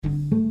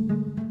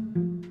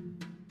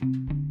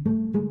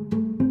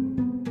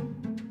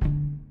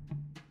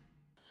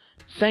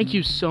thank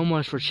you so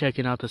much for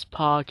checking out this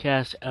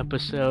podcast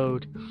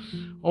episode,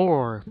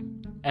 or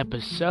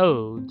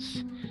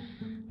episodes.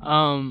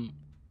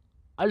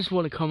 I just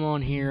want to come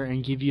on here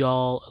and give you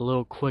all a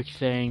little quick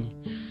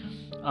thing,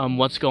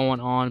 what's going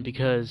on,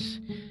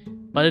 because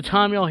by the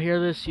time y'all hear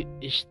this,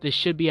 this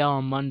should be out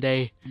on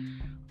Monday.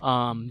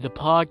 The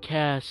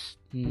podcast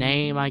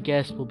name, I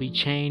guess, will be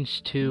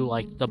changed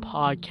to, the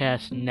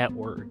Podcast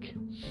Network.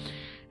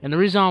 And the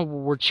reason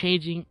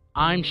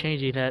I'm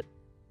changing that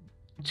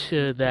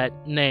to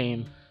that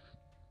name,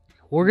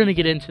 we're going to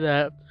get into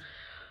that.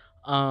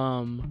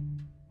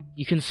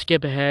 You can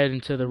skip ahead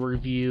into the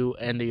review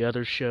and the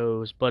other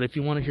shows, but if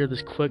you want to hear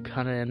this quick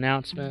kind of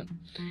announcement,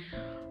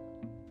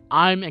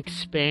 I'm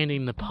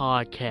expanding the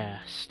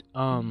podcast.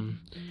 I've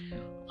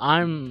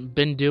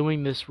been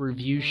doing this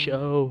review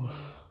show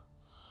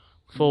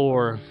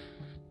for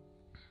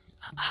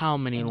how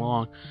many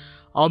long?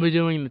 I'll be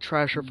doing the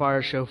Trash or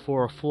Fire show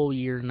for a full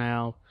year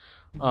now.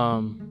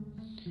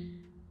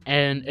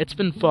 And it's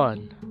been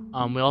fun.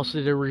 We also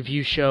did a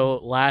review show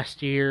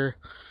last year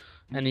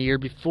and the year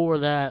before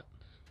that.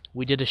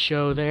 We did a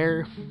show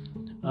there,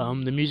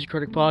 the Music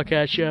Critic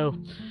Podcast show.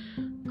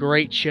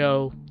 Great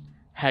show,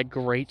 had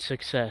great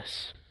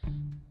success.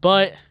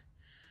 But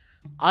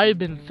I've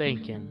been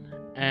thinking,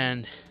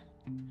 and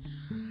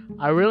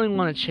I really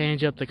want to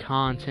change up the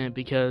content,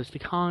 because the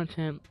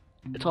content,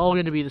 it's all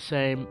going to be the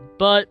same,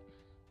 but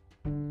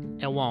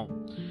it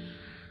won't.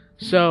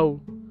 So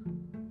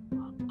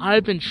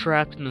I've been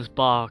trapped in this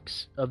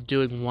box of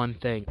doing one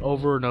thing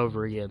over and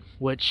over again,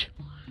 which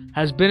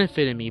has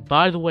benefited me.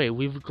 By the way,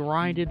 we've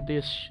grinded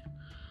this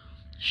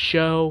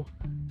show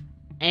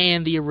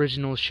and the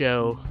original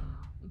show,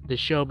 the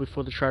show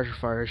before the Trash or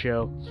Fire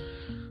show.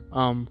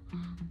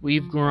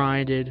 We've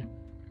grinded,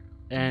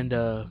 and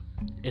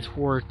it's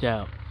worked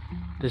out.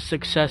 The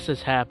success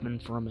has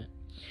happened from it.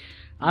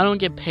 I don't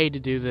get paid to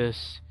do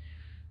this,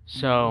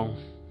 so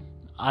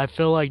I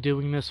feel like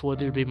doing this will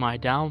either be my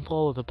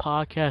downfall of the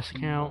podcast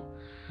account,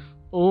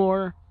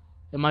 or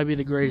it might be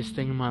the greatest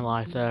thing in my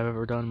life that I've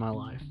ever done in my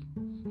life.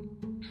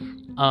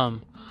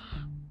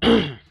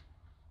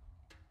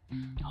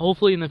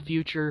 Hopefully in the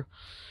future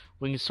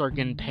we can start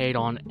getting paid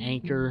on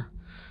Anchor,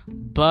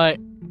 but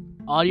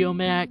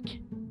AudioMac,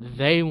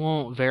 they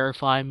won't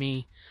verify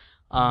me.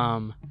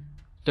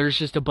 There's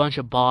just a bunch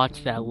of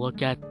bots that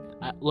look at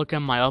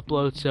my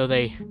uploads, so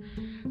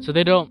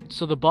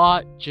the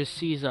bot just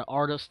sees an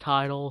artist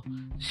title,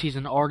 sees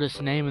an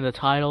artist name in the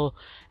title,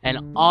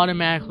 and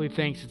automatically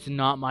thinks it's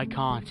not my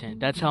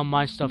content. That's how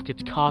my stuff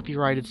gets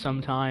copyrighted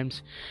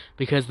sometimes,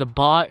 because the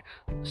bot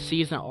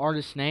sees an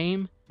artist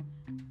name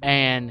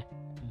and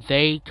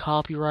they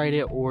copyright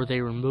it, or they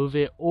remove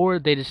it, or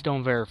they just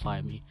don't verify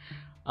me.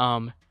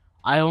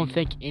 I don't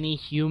think any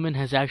human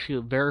has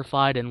actually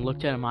verified and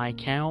looked at my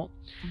account,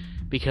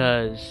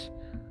 because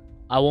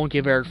I won't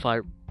get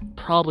verified,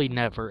 probably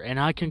never, and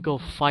I can go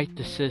fight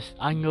the system.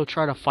 I can go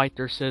try to fight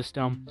their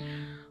system.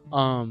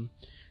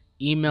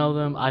 Email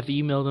them. I've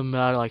emailed them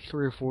about it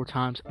 3 or 4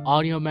 times.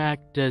 AudioMac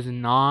does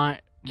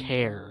not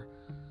care.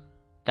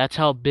 That's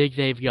how big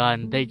they've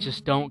gotten. They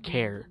just don't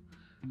care.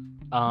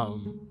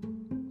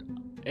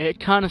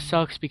 It kind of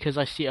sucks, because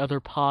I see other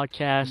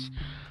podcasts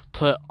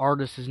put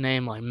artists'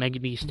 name like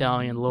Megan Thee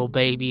Stallion, Lil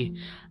Baby.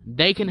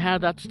 They can have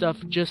that stuff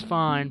just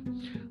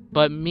fine,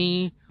 but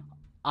me,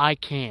 I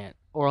can't,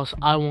 or else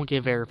I won't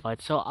get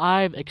verified. So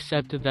I've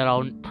accepted that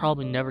I'll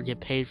probably never get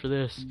paid for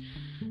this,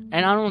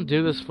 and I don't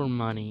do this for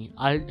money.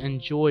 I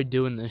enjoy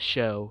doing this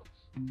show,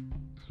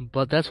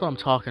 but that's what I'm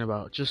talking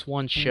about, just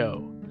one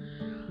show.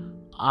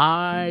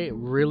 I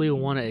really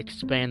want to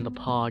expand the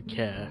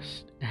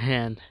podcast,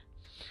 and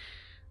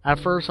at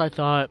first,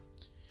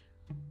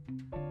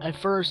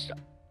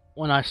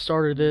 when I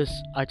started this,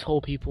 I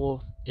told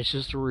people it's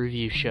just a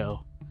review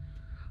show.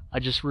 I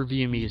just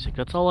review music.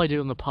 That's all I do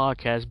in the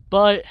podcast.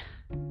 But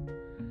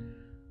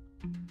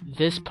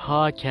this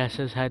podcast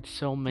has had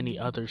so many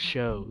other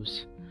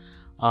shows.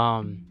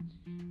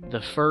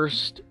 The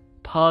first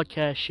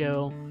podcast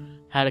show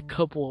had a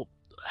couple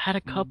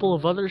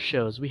of other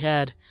shows.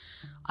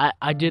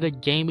 I did a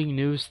gaming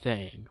news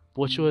thing,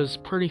 which was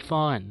pretty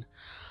fun.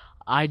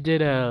 I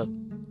did a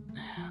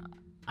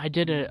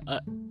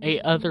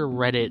other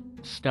Reddit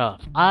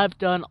stuff. I've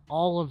done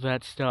all of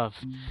that stuff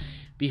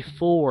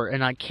before,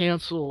 and I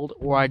canceled,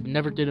 or I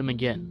never did them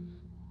again.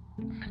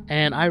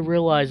 And I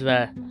realized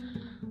that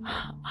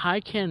I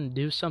can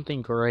do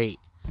something great.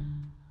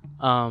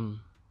 Now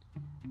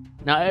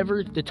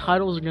the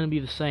titles are going to be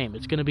the same.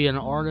 It's going to be an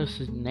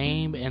artist's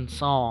name and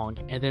song,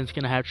 and then it's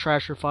going to have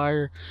Trash or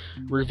Fire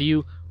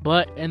review.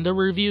 But in the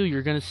review,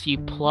 you're going to see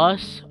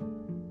plus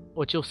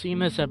what you'll see in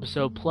this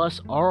episode, plus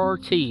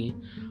RRT,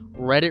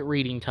 Reddit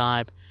reading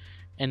time,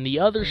 and the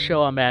other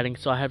show I'm adding.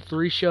 So I have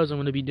 3 shows I'm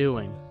going to be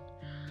doing.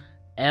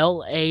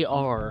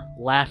 LAR,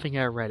 Laughing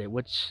at Reddit,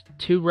 which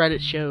 2 Reddit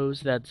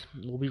shows that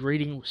will be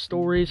reading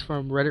stories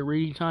from Reddit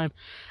reading time,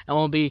 and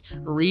we'll be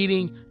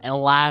reading and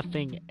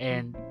laughing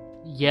and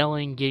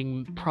yelling,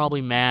 getting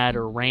probably mad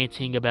or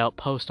ranting about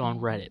posts on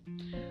Reddit.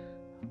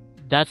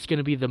 That's going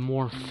to be the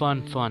more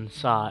fun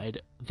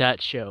side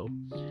that show.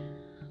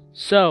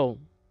 So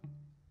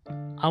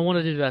I want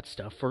to do that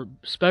stuff,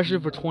 especially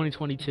for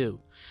 2022.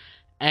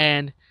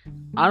 And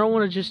I don't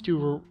want to just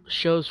do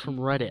shows from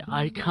Reddit.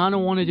 I kind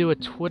of want to do a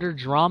Twitter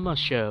drama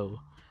show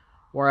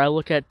where I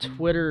look at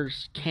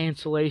Twitter's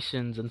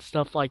cancellations and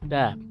stuff like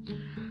that.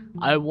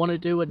 I want to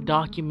do a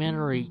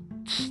documentary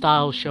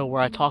style show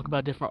where I talk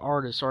about different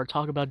artists or I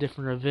talk about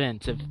different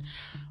events,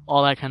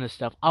 all that kind of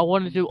stuff. I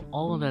want to do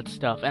all of that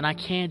stuff, and I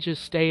can't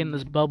just stay in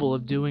this bubble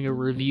of doing a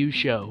review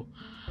show.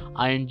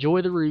 I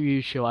enjoy the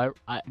review show.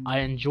 I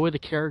enjoy the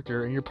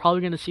character, and you're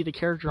probably going to see the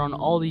character on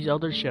all these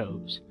other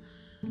shows.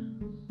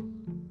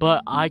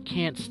 But I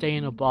can't stay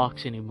in a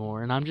box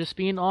anymore, and I'm just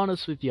being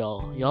honest with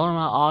y'all. Y'all are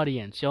my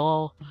audience.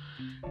 Y'all,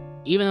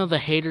 even though the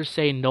haters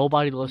say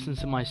nobody listens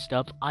to my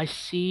stuff, I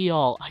see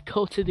y'all. I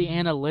go to the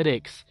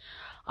analytics.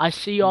 I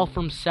see y'all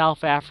from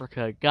South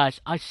Africa.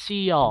 Guys, I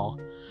see y'all.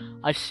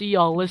 I see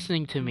y'all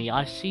listening to me.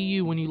 I see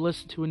you when you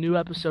listen to a new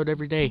episode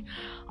every day.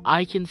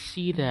 I can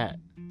see that.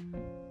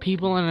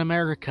 People in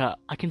America,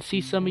 I can see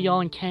some of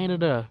y'all in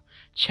Canada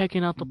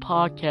checking out the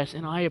podcast,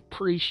 and I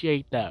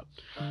appreciate that.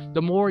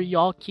 The more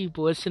y'all keep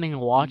listening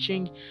and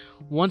watching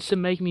wants to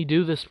make me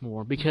do this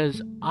more,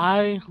 because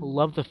I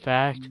love the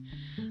fact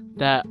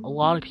that a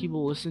lot of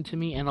people listen to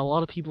me, and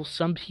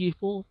some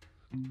people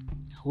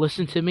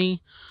listen to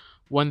me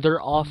when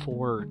they're off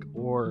work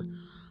or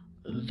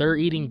they're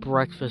eating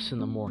breakfast in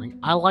the morning.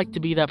 I like to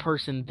be that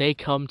person they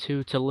come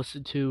to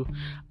listen to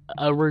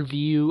a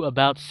review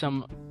about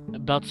some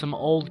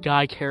old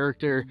guy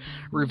character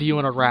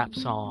reviewing a rap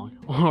song,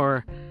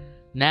 or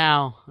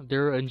now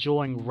they're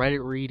enjoying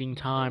Reddit reading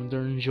time,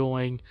 they're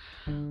enjoying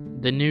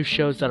the new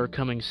shows that are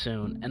coming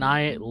soon, and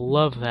I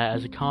love that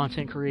as a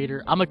content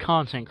creator. I'm a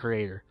content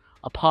creator,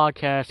 a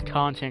podcast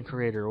content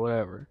creator,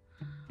 whatever.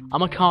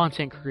 I'm a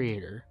content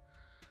creator.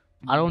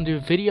 I don't do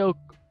video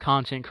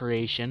content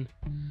creation,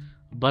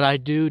 but I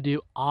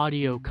do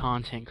audio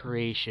content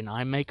creation.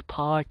 I make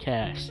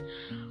podcasts,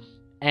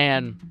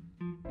 and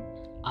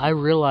I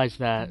realize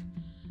that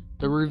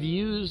the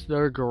reviews,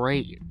 they're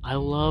great. I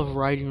love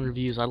writing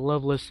reviews. I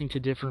love listening to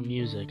different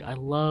music. I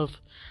love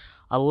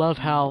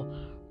how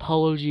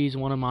Polo G is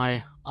one of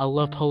my... I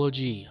love Polo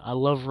G. I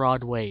love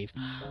Rod Wave.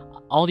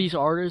 All these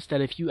artists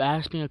that if you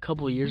asked me a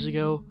couple of years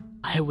ago,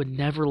 I would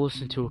never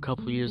listen to a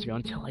couple of years ago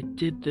until I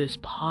did this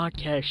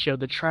podcast show,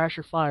 the Trash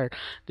or Fire,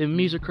 the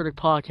Music Critic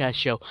podcast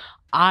show.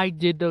 I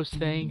did those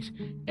things,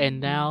 and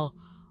now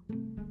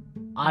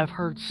I've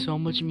heard so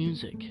much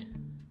music.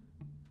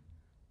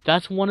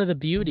 That's one of the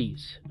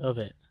beauties of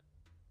it.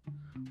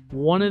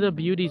 One of the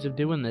beauties of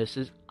doing this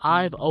is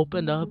I've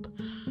opened up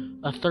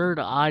a third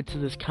eye to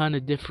this kind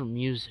of different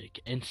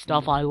music and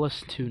stuff I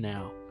listen to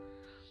now.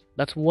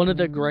 That's one of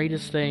the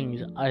greatest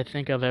things I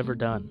think I've ever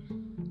done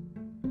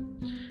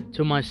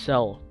to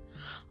myself.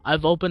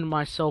 I've opened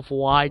myself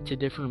wide to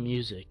different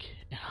music,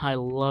 and I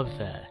love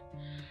that.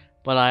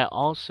 But I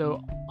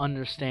also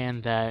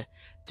understand that,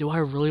 do I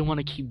really want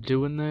to keep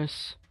doing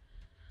this?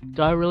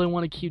 Do I really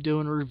want to keep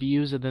doing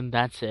reviews and then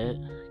that's it?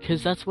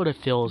 Because that's what it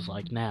feels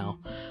like now.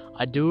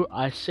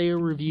 I say a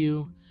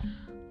review,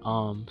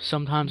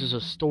 sometimes there's a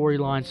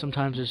storyline,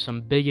 sometimes there's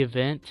some big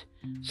event,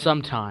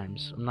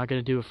 sometimes, I'm not going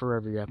to do it for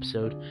every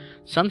episode,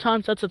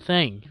 sometimes that's a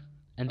thing,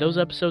 and those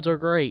episodes are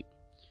great.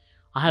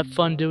 I have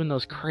fun doing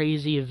those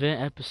crazy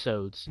event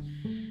episodes,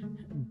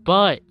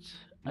 but,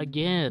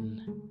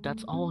 again,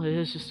 that's all it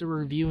is, just a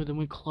review and then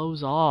we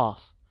close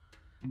off.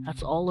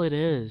 That's all it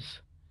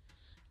is.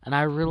 And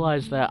I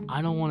realize that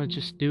I don't want to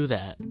just do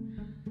that.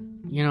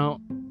 You know,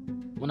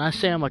 when I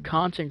say I'm a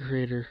content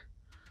creator,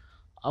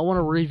 I want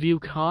to review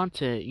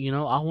content, you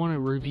know, I want to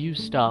review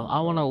stuff. I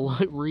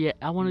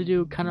want to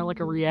do kind of like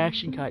a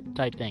reaction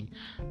type thing.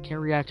 Can't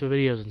react to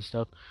videos and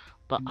stuff,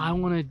 but I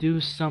want to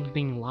do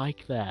something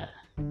like that.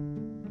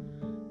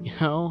 You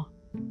know?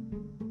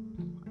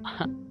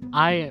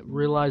 I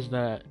realize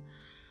that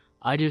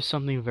I do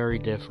something very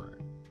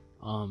different.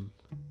 When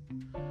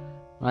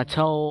I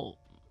tell,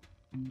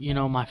 you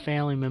know, my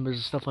family members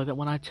and stuff like that,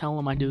 when I tell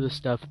them I do this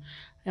stuff,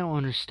 they don't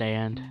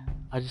understand.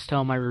 I just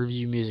tell them I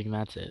review music and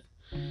that's it.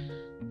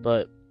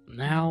 But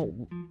now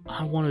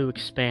I want to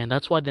expand.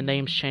 That's why the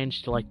name's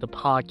changed to like the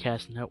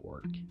podcast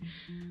network.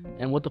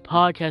 And what the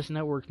podcast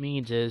network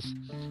means is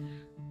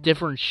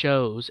different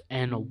shows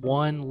and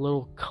one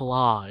little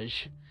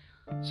collage.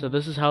 So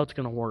this is how it's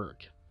going to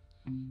work.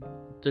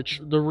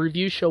 The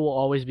review show will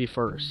always be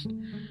first.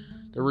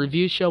 The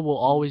review show will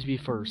always be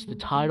first. The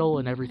title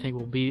and everything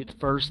will be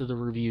first of the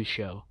review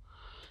show.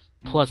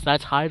 Plus,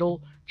 that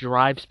title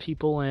drives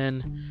people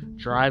in,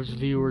 drives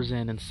viewers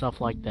in, and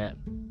stuff like that.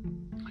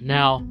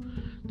 Now,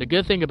 the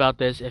good thing about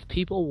this, if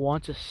people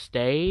want to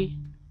stay,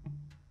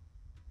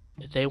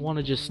 if they want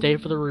to just stay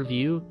for the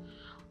review,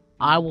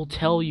 I will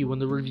tell you when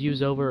the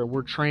review's over,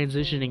 we're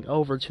transitioning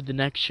over to the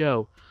next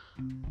show.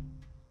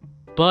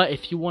 But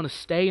if you want to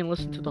stay and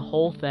listen to the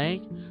whole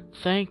thing,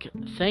 thank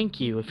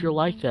you if you're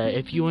like that.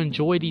 If you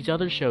enjoy these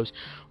other shows,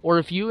 or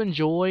if you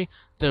enjoy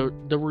the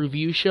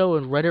review show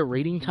and Reddit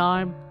reading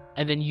time,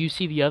 and then you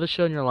see the other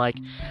show and you're like,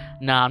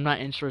 Nah, I'm not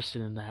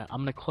interested in that.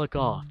 I'm gonna click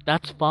off.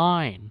 That's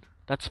fine.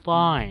 That's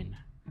fine.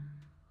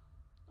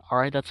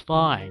 Alright, that's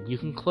fine. You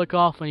can click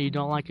off when you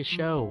don't like a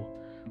show.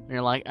 When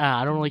you're like,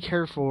 I don't really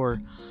care for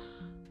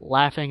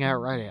laughing at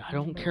Reddit. I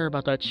don't care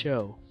about that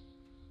show.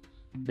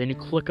 Then you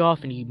click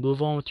off and you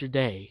move on with your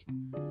day.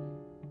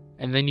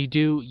 And then you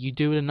do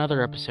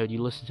another episode.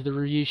 You listen to the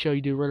review show,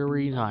 you do Reddit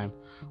reading time.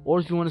 Or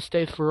if you want to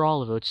stay for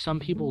all of it, which some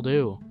people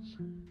do.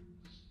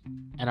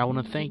 And I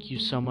want to thank you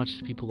so much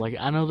to people like,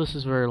 I know this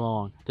is very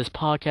long. This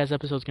podcast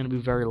episode is going to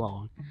be very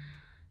long.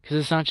 Because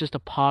it's not just a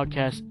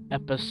podcast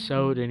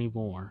episode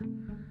anymore.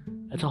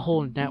 It's a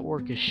whole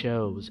network of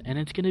shows. And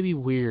it's going to be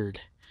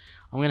weird.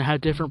 I'm going to have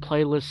different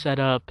playlists set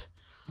up.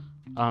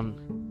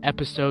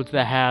 Episodes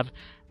that have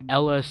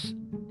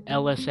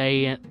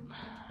LSA and...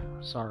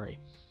 Sorry.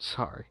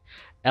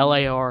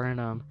 LAR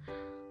and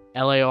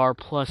LAR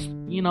plus,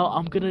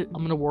 I'm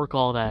gonna work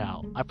all that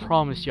out. I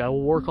promise you, I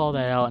will work all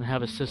that out and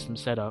have a system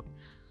set up.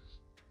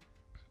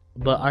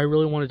 But I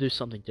really want to do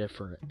something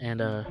different, and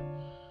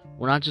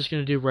we're not just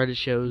gonna do Reddit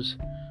shows.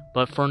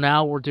 But for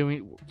now,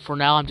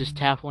 I'm just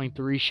tackling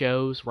 3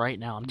 shows right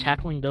now. I'm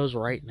tackling those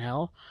right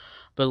now.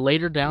 But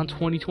later down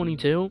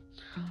 2022,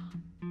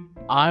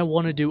 I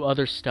want to do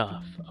other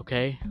stuff.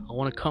 Okay, I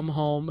want to come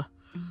home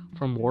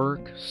from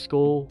work,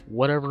 school,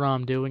 whatever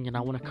I'm doing, and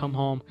I want to come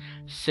home,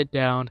 sit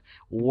down,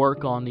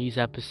 work on these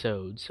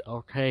episodes.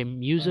 Okay,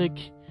 music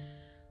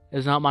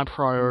is not my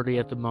priority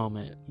at the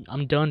moment.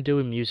 I'm done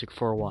doing music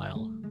for a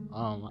while.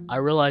 I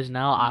realize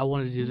now I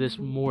want to do this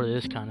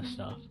kind of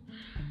stuff.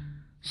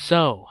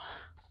 So,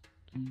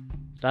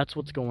 that's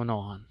what's going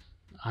on.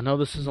 I know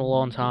this is a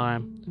long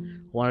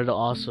time. Wanted to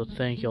also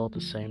thank y'all at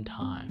the same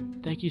time.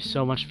 Thank you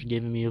so much for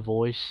giving me a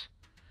voice.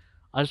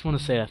 I just want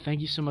to say that. Thank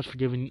you so much for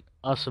giving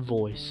us a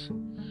voice.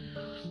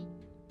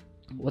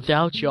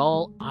 Without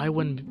y'all, I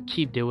wouldn't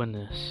keep doing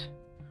this.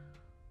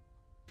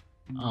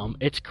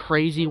 It's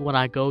crazy when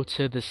I go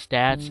to the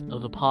stats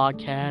of the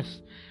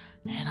podcast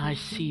and I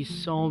see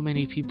so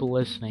many people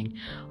listening.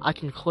 I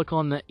can click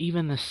on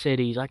even the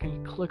cities. I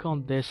can click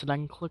on this and I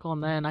can click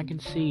on that and I can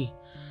see.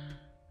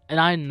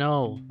 And I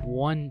know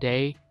one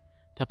day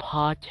the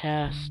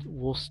podcast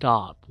will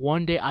stop.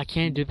 One day I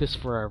can't do this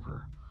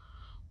forever.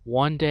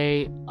 One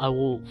day I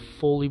will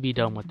fully be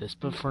done with this.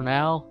 But for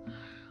now,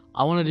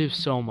 I want to do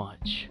so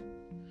much.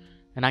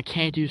 And I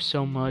can't do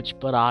so much,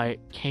 but I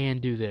can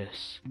do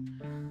this.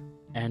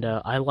 And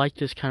I like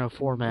this kind of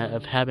format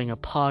of having a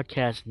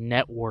podcast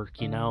network,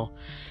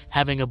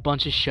 having a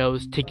bunch of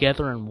shows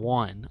together in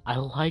one. I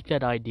like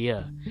that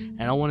idea.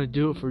 And I want to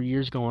do it for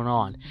years going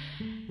on.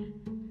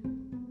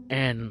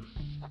 And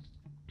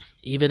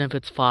even if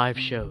it's 5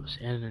 shows,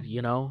 and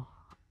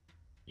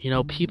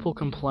people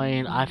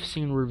complain. I've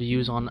seen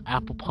reviews on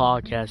Apple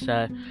Podcasts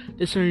that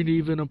this ain't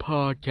even a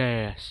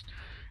podcast.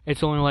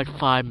 It's only like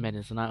 5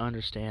 minutes, and I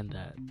understand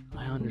that.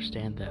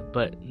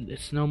 But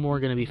it's no more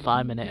going to be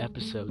 5-minute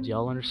episodes.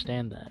 Y'all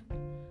understand that?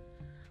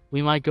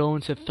 We might go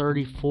into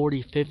 30,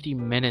 40, 50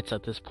 minutes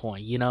at this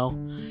point,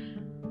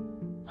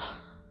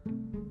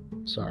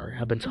 Sorry,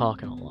 I've been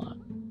talking a lot.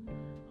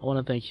 I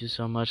want to thank you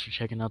so much for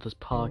checking out this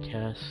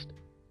podcast.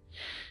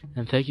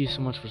 And thank you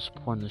so much for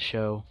supporting the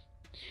show.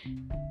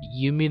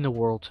 You mean the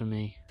world to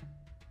me.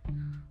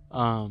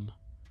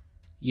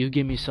 You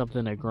give me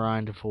something to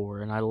grind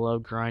for, and I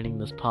love grinding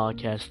this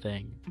podcast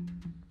thing.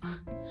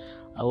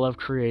 I love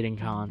creating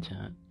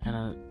content,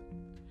 and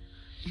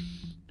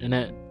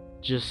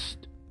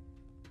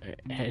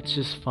it's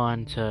just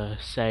fun to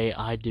say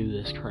I do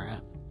this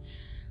crap.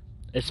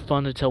 It's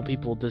fun to tell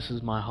people this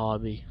is my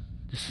hobby.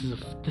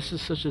 This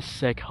is such a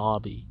sick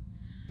hobby,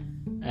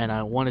 and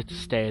I want it to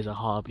stay as a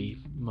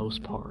hobby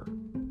most part.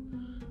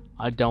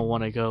 I don't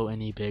want to go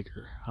any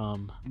bigger.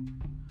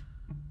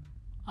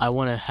 I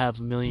want to have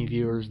 1 million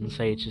viewers and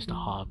say it's just a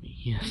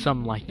hobby,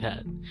 something like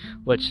that.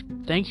 Which,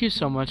 thank you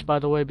so much, by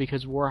the way,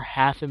 because we're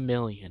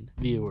 500,000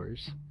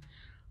 viewers.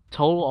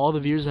 Total, all the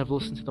viewers that have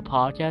listened to the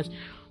podcast,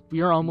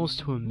 we are almost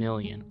to 1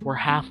 million. We're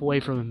halfway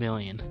from 1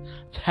 million.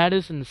 That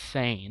is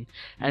insane.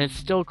 And it's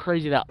still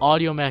crazy that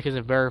AudioMac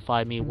hasn't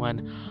verified me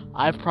when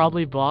I've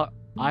probably brought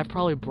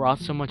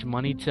so much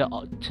money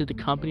to the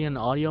company and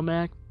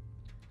AudioMac.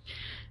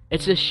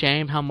 It's a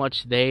shame how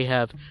much they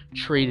have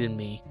treated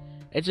me.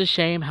 It's a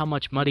shame how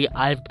much money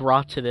I've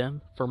brought to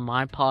them for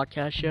my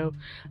podcast show.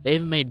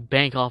 They've made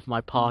bank off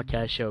my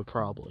podcast show,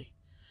 probably.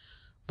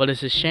 But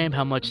it's a shame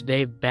how much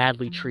they've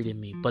badly treated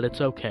me. But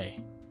it's okay.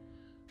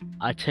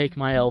 I take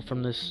my L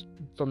from this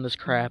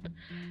crap,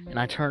 and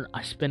I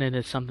spin it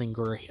into something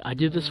great. I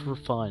do this for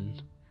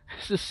fun.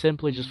 This is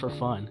simply just for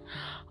fun.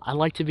 I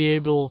like to be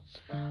able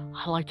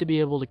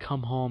to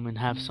come home and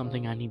have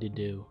something I need to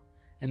do.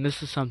 And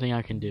this is something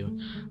I can do.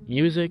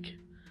 Music,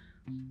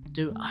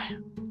 dude,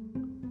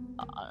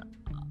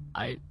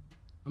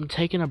 I'm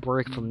taking a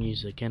break from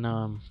music, and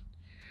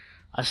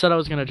I said I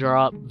was gonna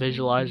drop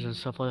visualizers and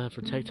stuff like that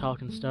for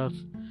TikTok and stuff.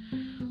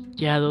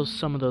 Yeah,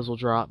 some of those will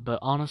drop, but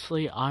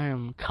honestly, I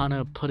am kind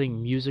of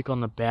putting music on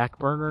the back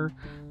burner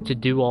to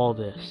do all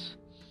this.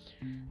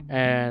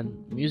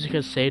 And music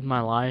has saved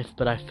my life,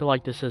 but I feel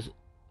like this has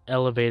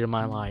elevated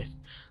my life.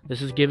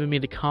 This has given me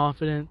the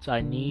confidence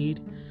I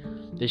need.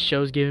 This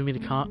show's giving me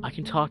I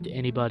can talk to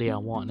anybody I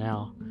want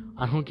now.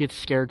 I don't get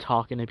scared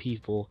talking to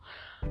people.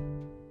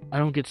 I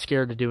don't get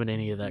scared of doing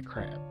any of that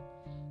crap.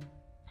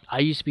 I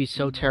used to be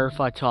so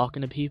terrified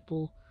talking to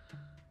people.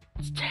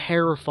 It's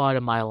terrified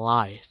of my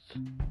life.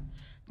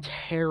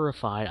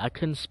 Terrified. I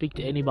couldn't speak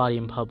to anybody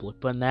in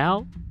public. But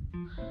now,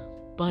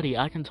 buddy,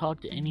 I can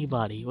talk to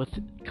anybody with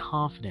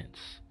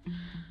confidence.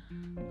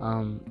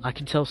 I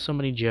can tell so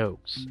many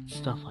jokes,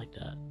 stuff like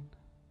that.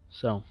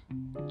 So,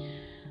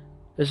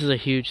 this is a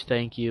huge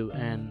thank you,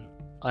 and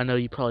I know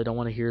you probably don't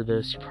want to hear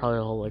this. You're probably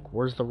all like,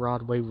 where's the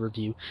Rod Wave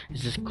review?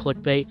 Is this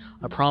clickbait?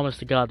 I promise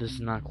to God this is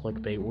not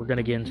clickbait. We're going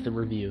to get into the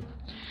review.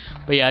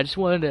 But yeah, I just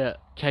wanted to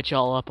catch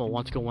y'all up on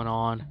what's going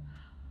on.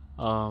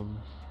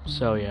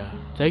 So yeah,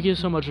 thank you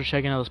so much for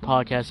checking out this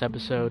podcast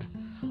episode.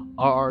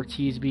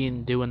 RRT's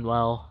doing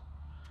well.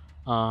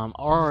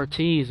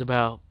 RRT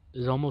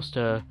is almost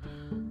to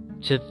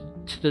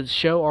the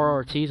show.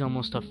 RRT is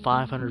almost to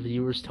 500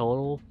 viewers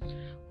total,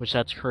 which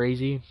that's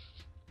crazy.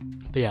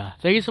 But yeah,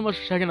 thank you so much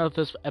for checking out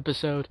this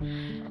episode.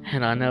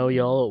 And I know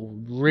y'all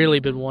really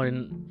been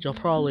wanting, y'all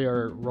probably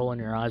are rolling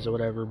your eyes or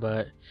whatever,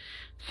 but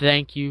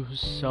thank you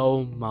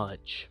so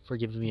much for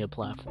giving me a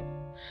platform.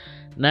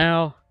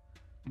 Now,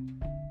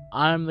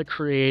 I'm the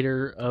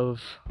creator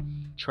of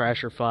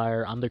Trash or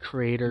Fire. I'm the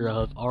creator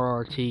of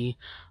RRT.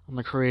 I'm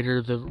the creator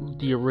of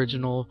the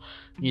original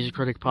Music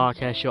Critic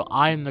podcast show.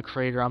 I am the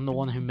creator. I'm the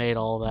one who made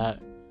all that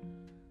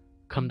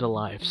come to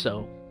life.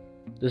 So,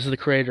 this is the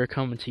creator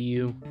coming to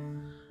you.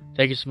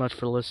 Thank you so much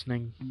for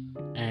listening.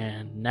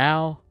 And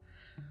now,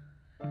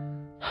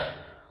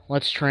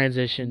 let's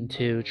transition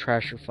to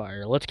Trash or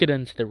Fire. Let's get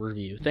into the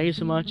review. Thank you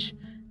so much,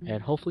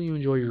 and hopefully you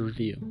enjoy your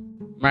review.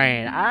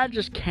 Man, I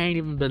just can't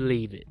even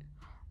believe it.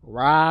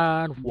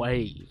 Rod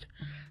Wave.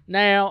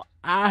 Now,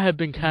 I have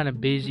been kind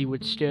of busy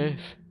with stuff.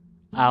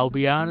 I'll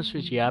be honest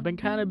with you, I've been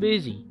kind of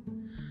busy.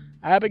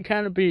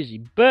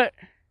 But,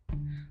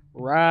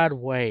 Rod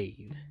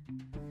Wave.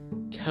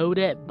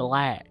 Kodak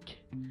Black.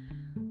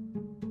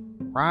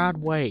 Rod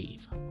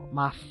Wave.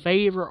 My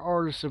favorite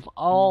artist of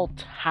all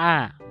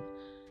time.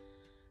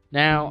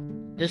 Now,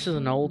 this is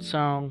an old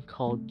song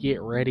called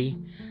Get Ready.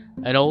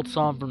 An old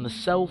song from the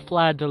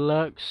Soulfly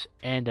Deluxe,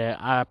 and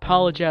I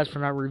apologize for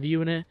not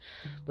reviewing it,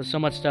 but so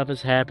much stuff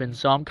has happened,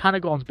 so I'm kind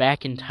of going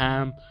back in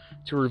time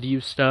to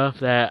review stuff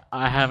that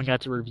I haven't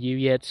got to review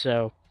yet.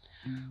 So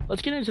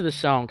let's get into the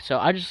song. So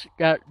I just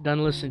got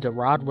done listening to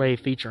Rod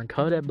Wave featuring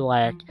Kodak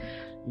Black,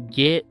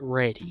 Get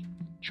Ready.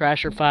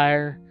 Trash or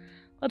Fire.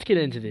 Let's get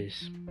into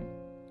this.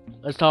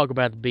 Let's talk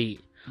about the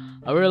beat.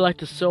 I really like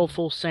the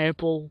soulful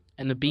sample,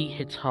 and the beat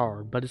hits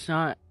hard, but it's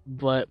not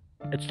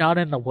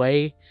in the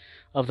way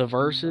of the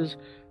verses,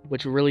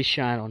 which really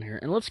shine on here.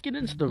 And let's get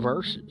into the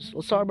verses.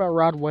 Let's talk about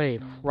Rod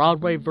Wave.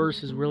 Rod Wave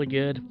verse is really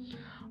good.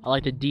 I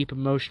like the deep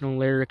emotional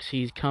lyrics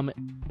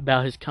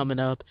about his coming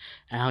up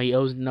and how he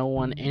owes no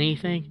one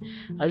anything.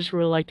 I just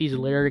really like these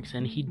lyrics,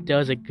 and he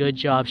does a good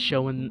job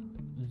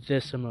showing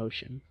this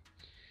emotion.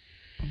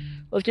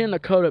 Let's get into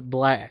Kodak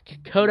Black.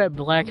 Kodak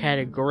Black had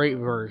a great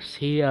verse.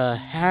 He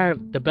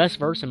had the best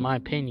verse in my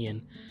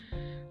opinion.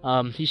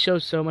 He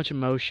shows so much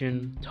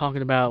emotion,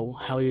 talking about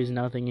how he was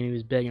nothing and he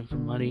was begging for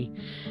money.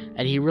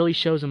 And he really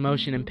shows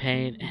emotion and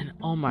pain. And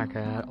oh my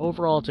god,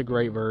 overall it's a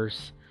great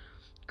verse.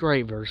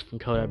 Great verse from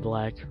Kodak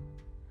Black.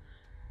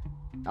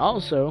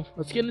 Also,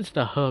 let's get into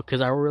the hook,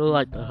 because I really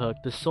like the hook.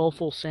 The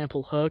soulful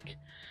sample hook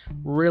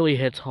really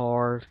hits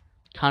hard.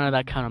 Kind of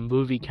that kind of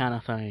movie kind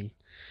of thing.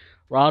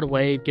 Rod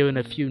Wave giving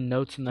a few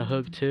notes in the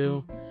hook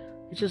too.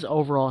 It just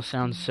overall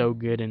sounds so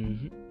good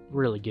and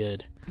really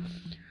good.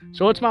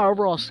 So what's my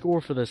overall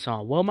score for this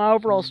song? Well, my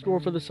overall score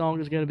for the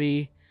song is going to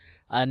be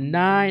a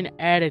 9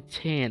 out of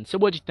 10. So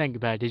what'd you think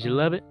about it? Did you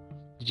love it?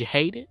 Did you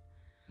hate it?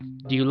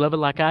 Do you love it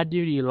like I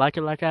do? Do you like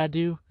it like I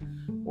do?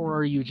 Or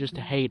are you just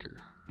a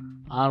hater?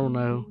 I don't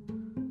know.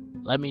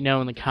 Let me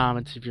know in the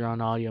comments if you're on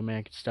Audio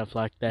Mac and stuff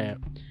like that.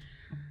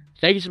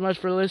 Thank you so much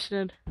for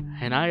listening,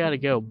 and I gotta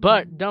go.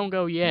 But don't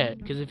go yet,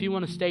 because if you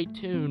want to stay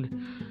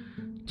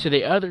tuned to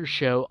the other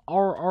show,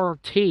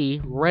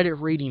 RRT, Reddit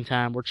Reading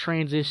Time, we're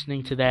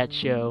transitioning to that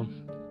show.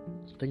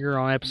 I think you're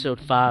on episode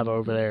 5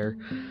 over there.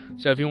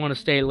 So if you want to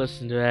stay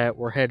listening to that,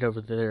 we're headed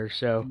over there.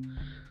 So,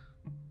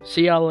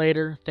 see y'all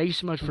later. Thank you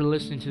so much for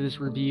listening to this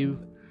review.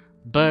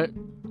 But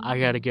I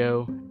gotta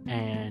go,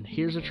 and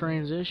here's a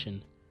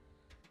transition.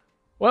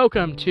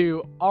 Welcome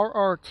to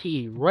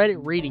RRT, Reddit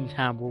Reading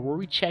Time, where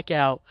we check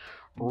out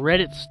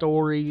Reddit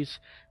stories.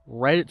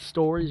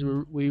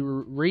 We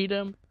read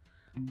them,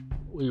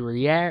 we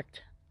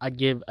react, I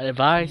give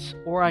advice,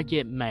 or I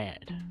get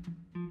mad.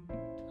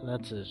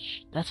 That's a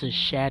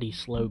shady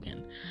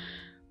slogan.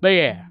 But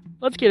yeah,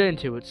 let's get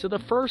into it. So the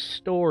first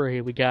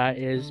story we got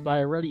is by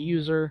a Reddit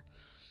user,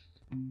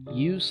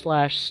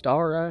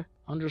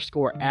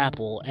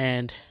 u/Stara_Apple,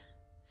 and,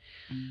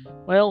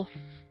 well,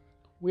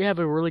 we have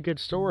a really good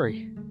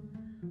story.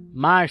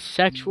 My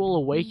sexual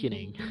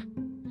awakening.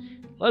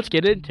 Let's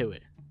get into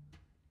it.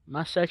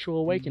 My sexual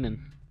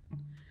awakening.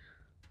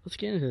 Let's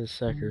get into this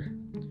sucker.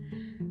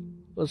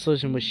 Let's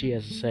listen to what she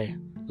has to say.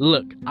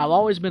 Look, I've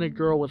always been a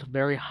girl with a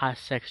very high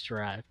sex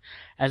drive.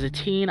 As a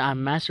teen, I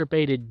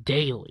masturbated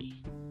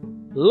daily.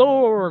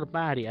 Lord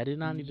Almighty, I did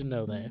not need to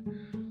know that.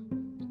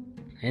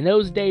 In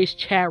those days,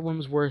 chat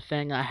rooms were a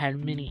thing. I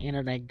had many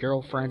internet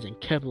girlfriends and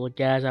a couple of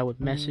guys I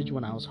would message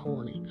when I was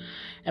horny.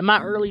 In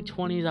my early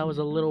 20s, I was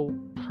a little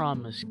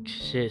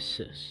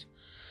promiscuous.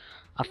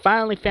 I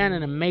finally found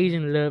an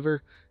amazing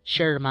lover,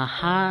 shared my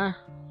high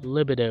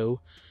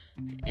libido,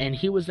 and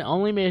he was the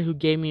only man who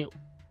gave me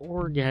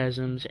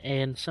orgasms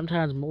and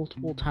sometimes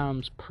multiple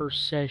times per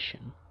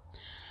session.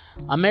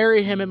 I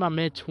married him in my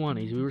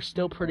mid-20s. We were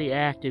still pretty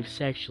active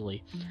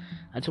sexually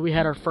until we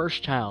had our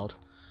first child.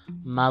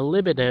 My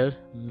libido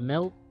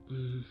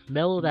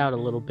mellowed out a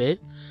little bit,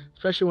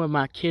 especially when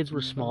my kids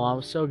were small. I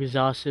was so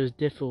exhausted it was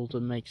difficult to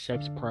make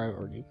sex a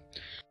priority.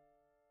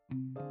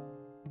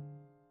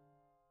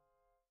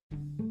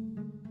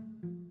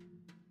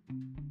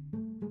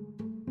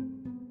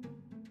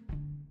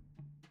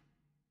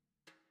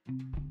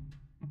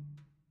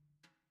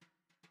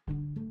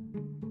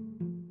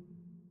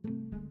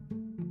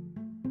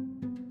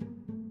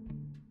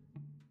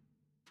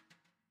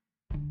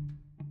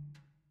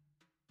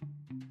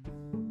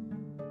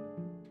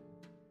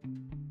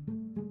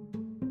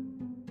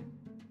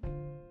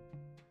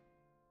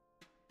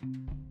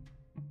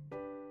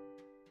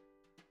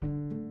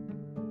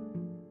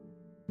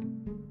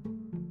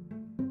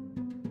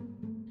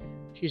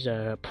 She's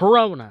a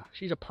piranha.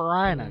 She's a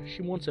piranha.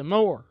 She wants it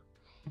more.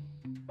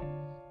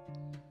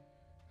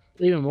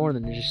 Even more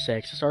than just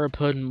sex. I started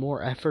putting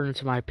more effort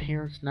into my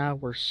appearance now. I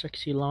wear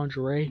sexy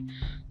lingerie,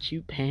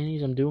 cute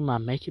panties. I'm doing my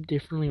makeup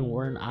differently and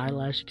wearing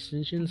eyelash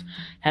extensions,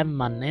 having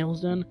my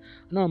nails done.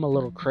 I know I'm a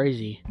little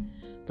crazy,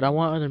 but I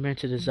want other men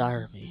to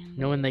desire me,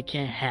 knowing they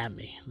can't have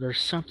me. There's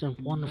something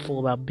wonderful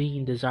about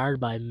being desired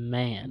by a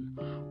man,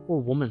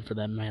 or woman for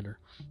that matter.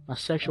 My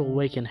sexual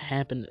awakening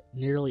happened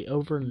nearly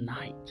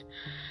overnight.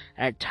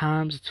 At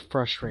times it's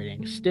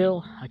frustrating.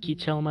 Still, I keep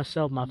telling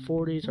myself my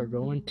 40s are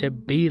going to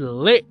be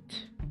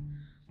lit.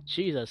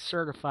 She's a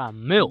certified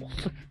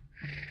MILF.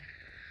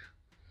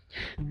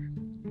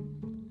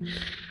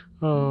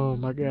 Oh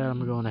my god,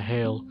 I'm going to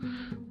hell.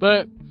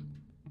 But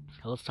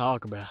let's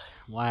talk about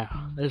it.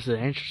 Wow, this is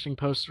an interesting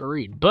post to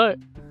read. But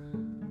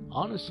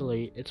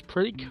honestly, it's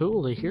pretty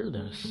cool to hear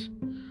this.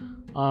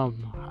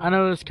 I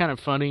know it's kind of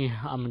funny.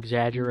 I'm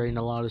exaggerating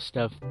a lot of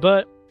stuff,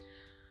 but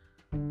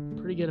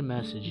pretty good a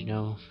message, you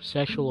know.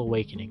 Sexual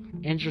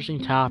awakening.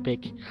 Interesting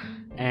topic.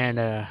 And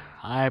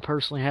I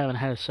personally haven't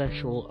had a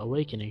sexual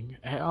awakening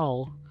at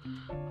all.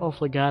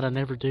 Hopefully, God, I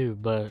never do.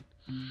 But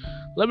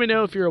let me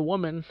know if you're a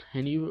woman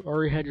and you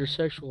already had your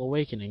sexual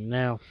awakening.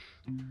 Now,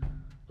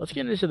 let's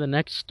get into the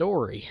next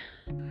story.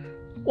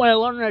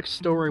 Well, our next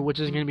story, which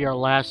is going to be our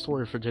last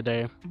story for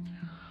today,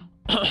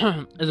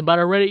 is about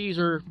a Reddit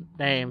user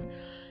named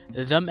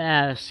The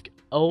Mask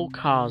Old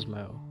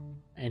Cosmo.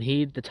 And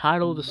the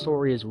title of the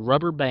story is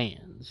Rubber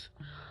Bands.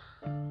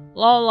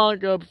 Long, long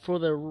ago, before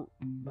the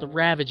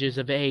ravages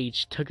of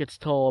age took its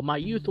toll, my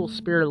youthful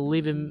spirit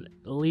leaving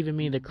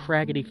me the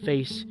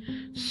craggedy-faced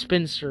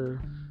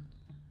spinster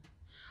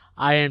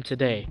I am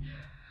today.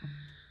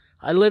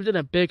 I lived in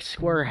a big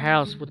square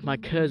house with my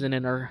cousin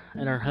and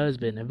her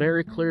husband, a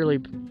very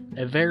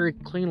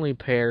cleanly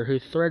pair who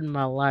threatened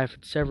my life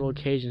on several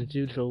occasions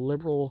due to a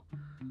liberal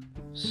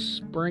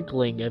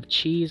sprinkling of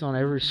cheese on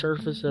every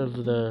surface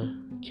of the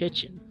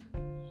kitchen.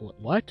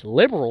 What?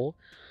 Liberal?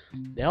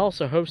 They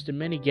also hosted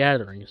many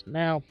gatherings.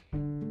 Now,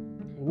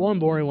 one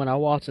morning when I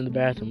walked in the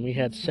bathroom, we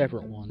had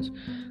separate ones.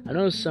 I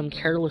noticed some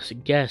careless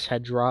guest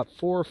had dropped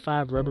 4 or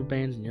 5 rubber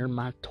bands near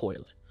my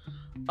toilet.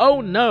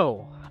 Oh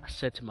no, I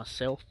said to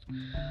myself.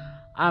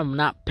 I'm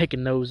not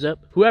picking those up.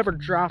 Whoever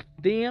dropped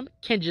them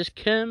can just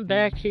come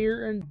back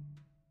here and...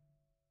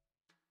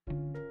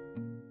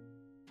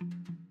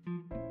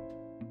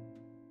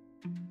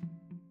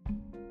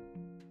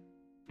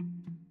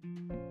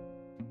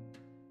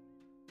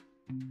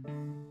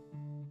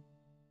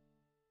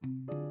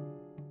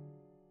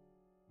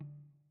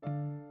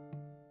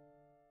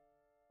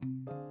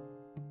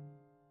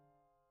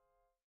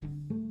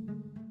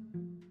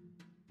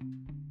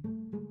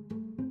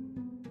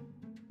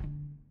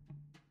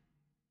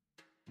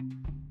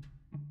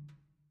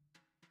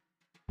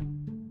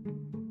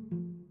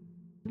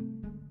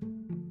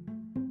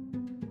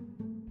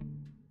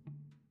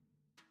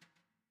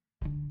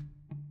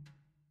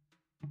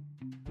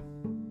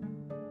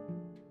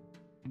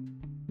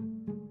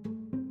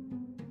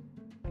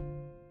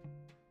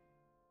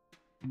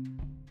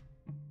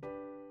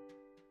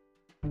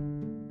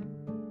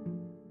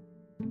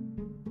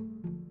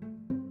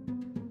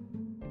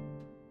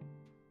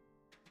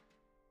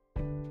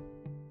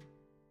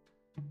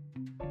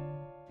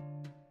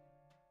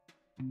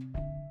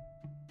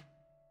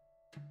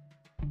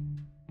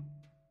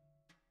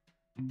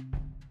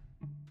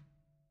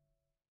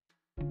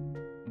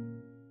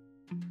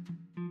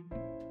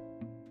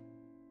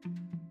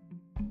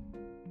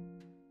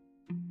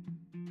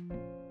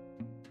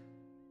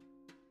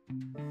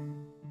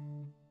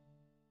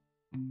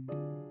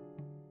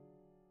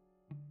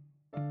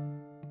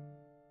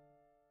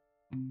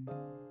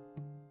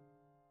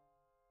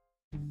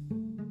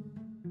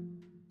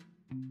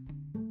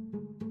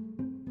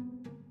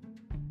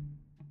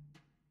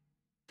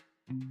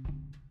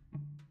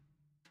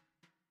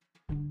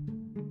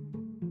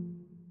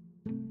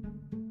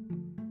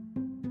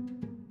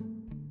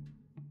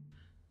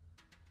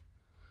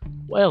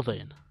 Well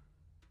then,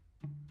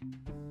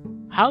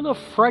 how the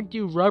frick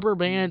do rubber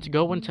bands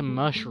go into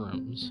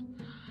mushrooms?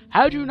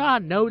 How'd you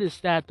not notice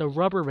that the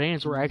rubber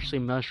bands were actually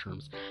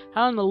mushrooms?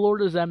 How in the Lord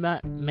does that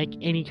not make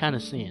any kind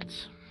of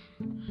sense?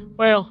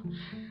 Well,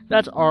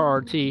 that's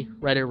RRT,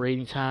 Reddit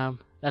Reading Time.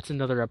 That's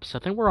another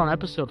episode. I think we're on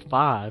episode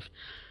 5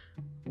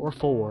 or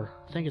 4.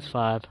 I think it's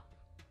 5.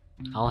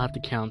 I'll have to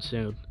count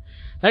soon.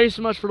 Thank you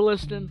so much for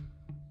listening.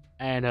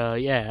 And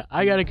yeah,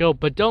 I gotta go,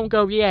 but don't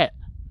go yet.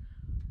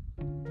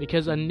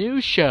 Because a new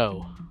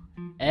show,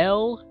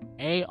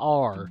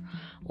 LAR,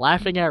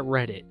 Laughing at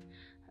Reddit.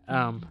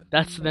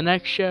 That's the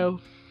next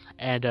show.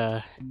 And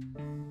yeah,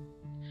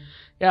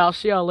 I'll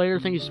see y'all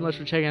later. Thank you so much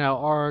for checking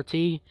out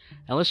RRT.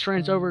 And let's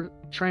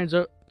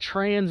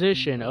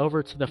transition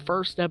over to the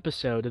first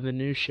episode of the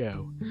new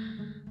show.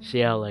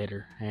 See y'all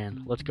later,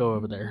 and let's go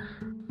over there.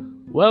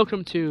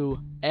 Welcome to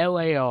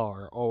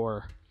LAR,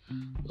 or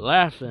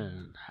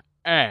Laughing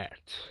at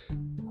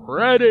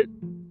Reddit.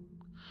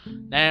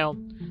 Now,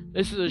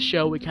 this is a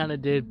show we kind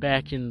of did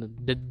back in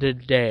the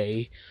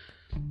day,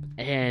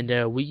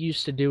 and we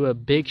used to do a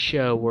big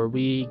show where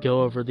we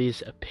go over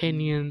these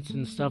opinions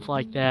and stuff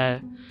like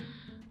that,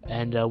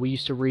 and we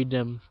used to read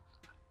them,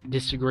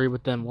 disagree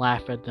with them,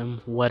 laugh at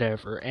them,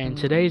 whatever. And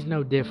today's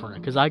no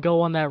different, because I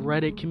go on that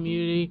Reddit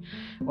community.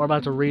 We're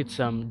about to read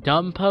some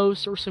dumb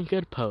posts or some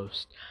good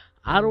posts.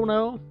 I don't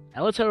know.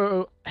 Now let's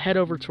head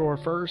over to our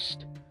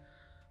first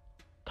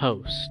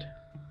post.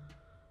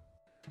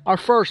 Our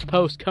first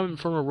post coming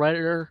from a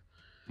Redditor,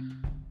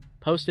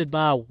 posted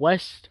by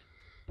Weston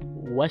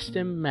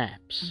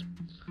Maps.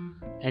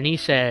 And he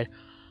said,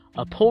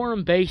 a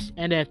porn-based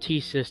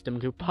NFT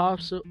system could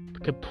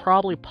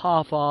probably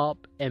pop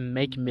up and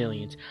make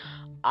millions.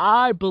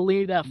 I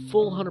believe that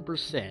full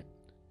 100%.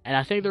 And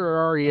I think there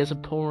already is a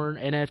porn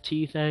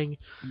NFT thing.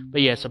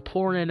 But yes, a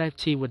porn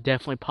NFT would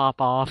definitely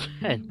pop off.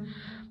 And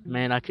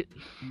man,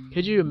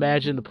 could you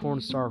imagine the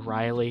porn star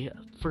Riley? I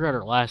forgot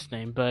her last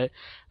name, but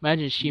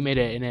imagine she made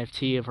an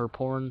NFT of her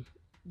porn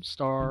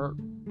star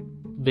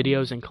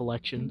videos and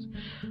collections.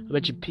 I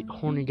bet you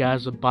horny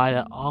guys would buy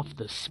that off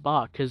the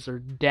spot because they're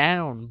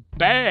down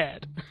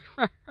bad.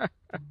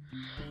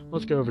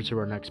 Let's go over to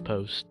our next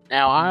post.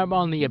 Now, I'm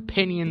on the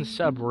opinion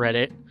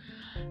subreddit,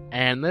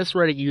 and this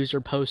Reddit user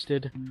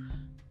posted,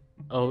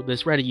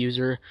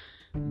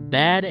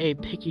 Bad A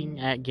Picking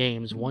at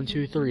Games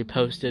 123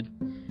 posted,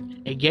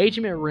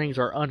 engagement rings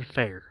are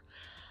unfair.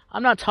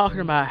 I'm not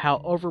talking about how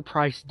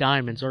overpriced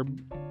diamonds are.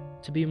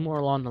 To be more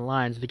along the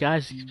lines, the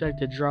guys expect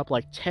to drop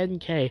like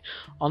 10K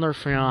on their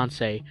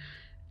fiance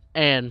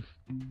and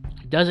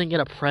doesn't get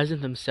a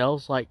present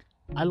themselves. Like,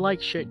 I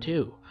like shit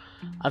too.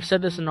 I've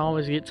said this and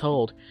always get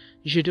told,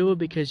 you should do it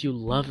because you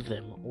love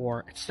them,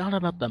 or it's not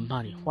about the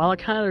money. While I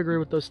kind of agree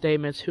with those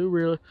statements,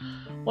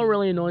 what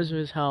really annoys me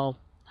is how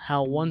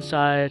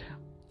one-sided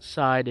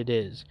it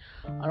is.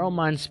 I don't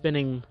mind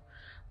spending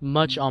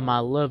much on my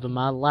love and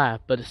my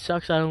life, but it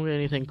sucks I don't get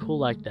anything cool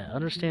like that.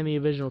 Understand the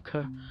original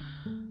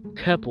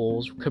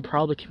couples could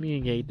probably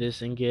communicate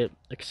this and get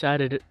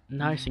excited.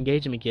 Nice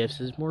engagement gifts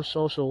is more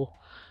social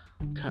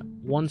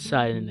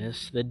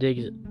one-sidedness that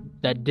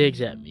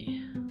digs at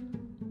me.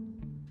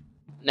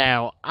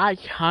 Now, I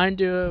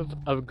kind of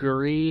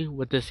agree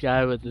with this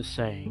guy with this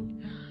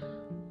saying,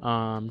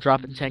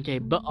 dropping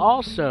 10K, but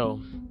also,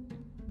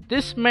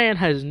 this man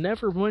has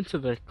never went to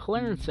the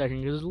clearance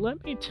section, because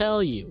let me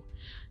tell you,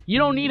 you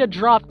don't need to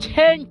drop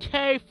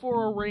 10K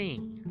for a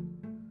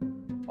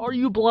ring. Are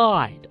you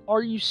blind?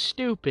 Are you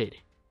stupid?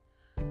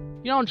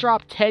 You don't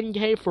drop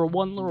 10K for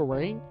one little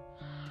ring?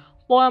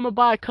 Boy, I'm gonna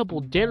buy a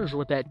couple dinners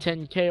with that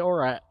 10K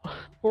or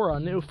a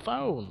new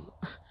phone.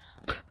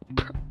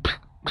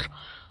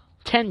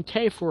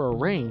 10K for a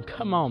ring?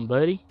 Come on,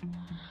 buddy.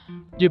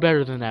 Do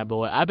better than that,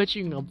 boy. I bet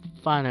you can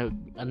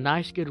find a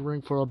nice good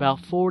ring for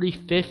about 40,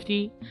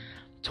 50,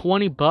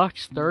 20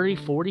 bucks, 30,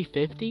 40,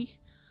 50.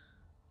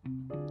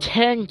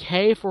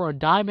 10K for a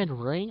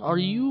diamond ring? Are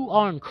you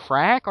on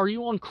crack? Are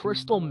you on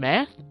crystal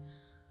meth?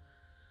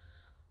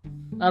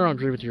 I don't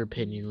agree with your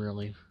opinion,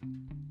 really.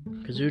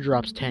 Because who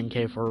drops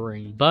 10K for a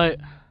ring? But,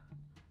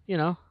 you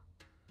know,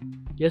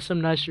 get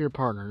some nice to your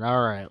partner.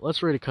 Alright,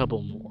 let's read a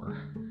couple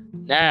more.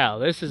 Now,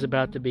 this is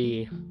about to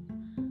be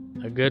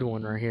a good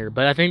one right here.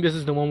 But I think this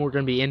is the one we're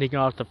going to be ending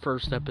off the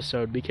first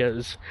episode,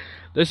 because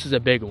this is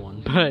a big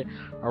one. But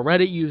a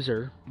Reddit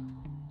user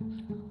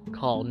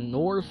called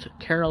North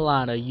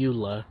Carolina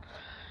Eula,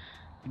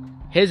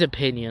 his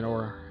opinion,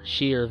 or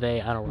she or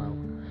they, I don't know.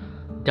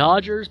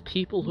 Dodgers,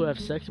 people who have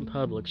sex in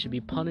public should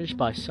be punished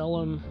by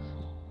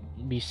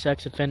be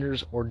sex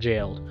offenders or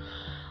jailed.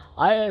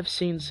 I have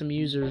seen some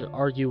users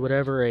argue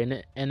whatever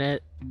an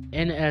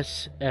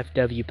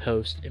NSFW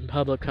post in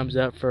public comes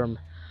up from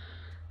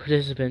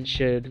participants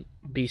should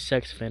be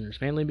sex offenders,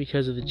 mainly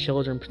because of the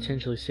children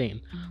potentially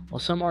seen. While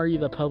some argue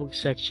that public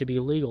sex should be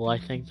illegal, I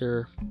think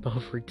they're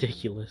both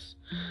ridiculous.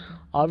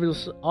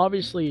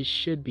 Obviously it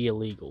should be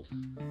illegal.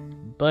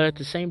 But at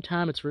the same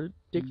time, it's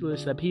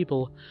ridiculous that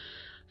people,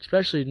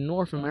 especially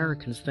North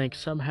Americans, think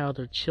somehow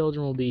their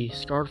children will be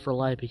scarred for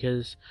life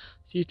because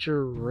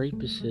future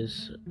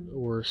rapists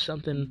or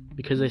something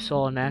because they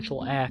saw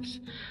natural acts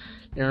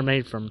that are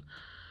made from.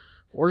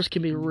 Wars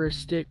can be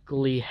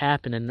realistically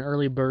happen in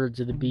early birds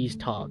of the bees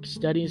talk.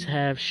 Studies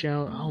have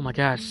shown. Oh my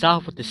God!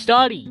 Stop with the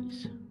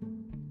studies.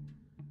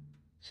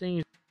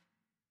 Seeing.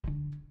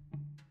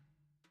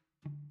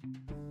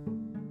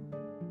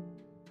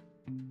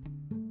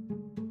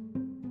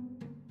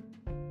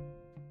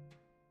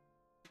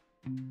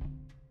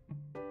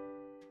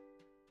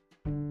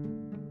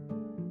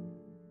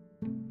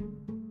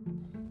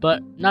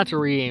 But not to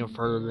read any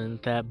further than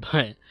that,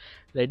 but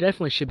they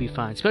definitely should be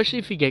fined, especially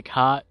if you get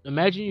caught.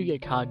 Imagine you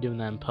get caught doing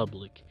that in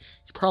public.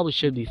 You probably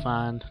should be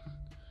fined.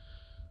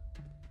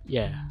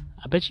 Yeah,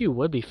 I bet you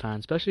would be fined,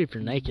 especially if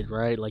you're naked,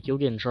 right? Like, you'll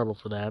get in trouble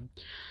for that.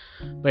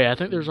 But yeah, I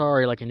think there's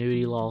already like a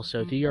nudity law,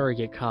 so if you already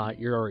get caught,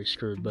 you're already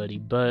screwed, buddy.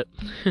 But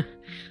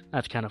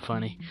that's kind of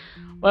funny.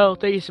 Well,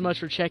 thank you so much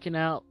for checking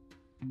out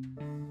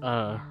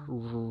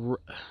Laugh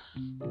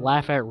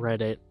at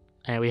Reddit.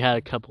 And we had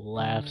a couple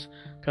laughs,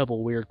 a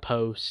couple weird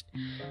posts.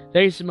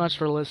 Thank you so much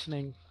for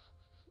listening.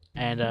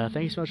 And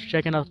thank you so much for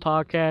checking out the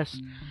podcast.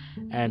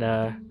 And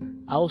I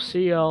will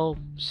see y'all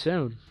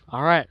soon.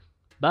 Alright,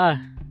 bye.